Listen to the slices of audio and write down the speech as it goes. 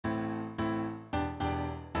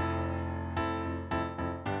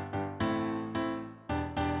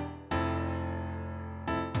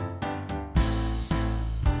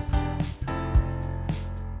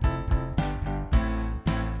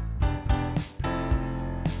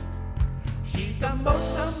the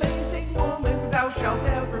most amazing woman thou shalt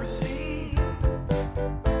ever see.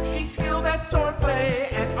 She's skilled at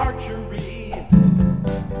swordplay and archery,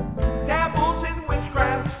 dabbles in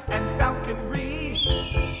witchcraft and falconry.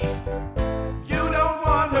 You don't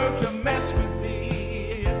want her to mess with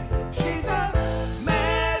thee. She's a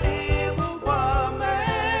medieval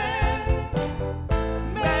woman,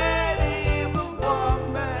 medieval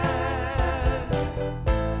woman,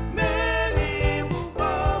 medieval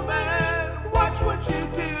woman. Watch what you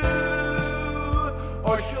do,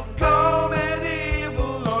 or she'll go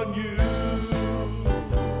medieval on you.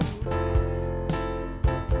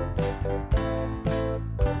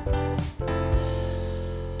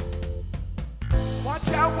 Watch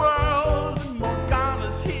our world,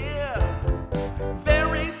 Morgana's here.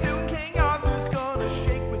 Very soon King Arthur's gonna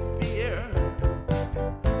shake with fear.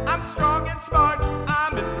 I'm strong and smart,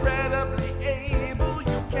 I'm incredibly able.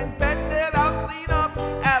 You can bet that I'll clean up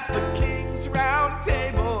at the King's Round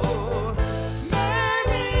Table.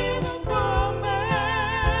 Medieval woman,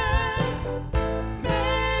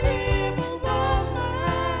 medieval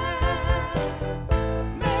woman,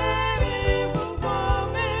 medieval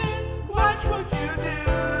woman. Watch what you do,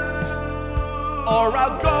 or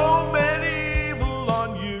I'll go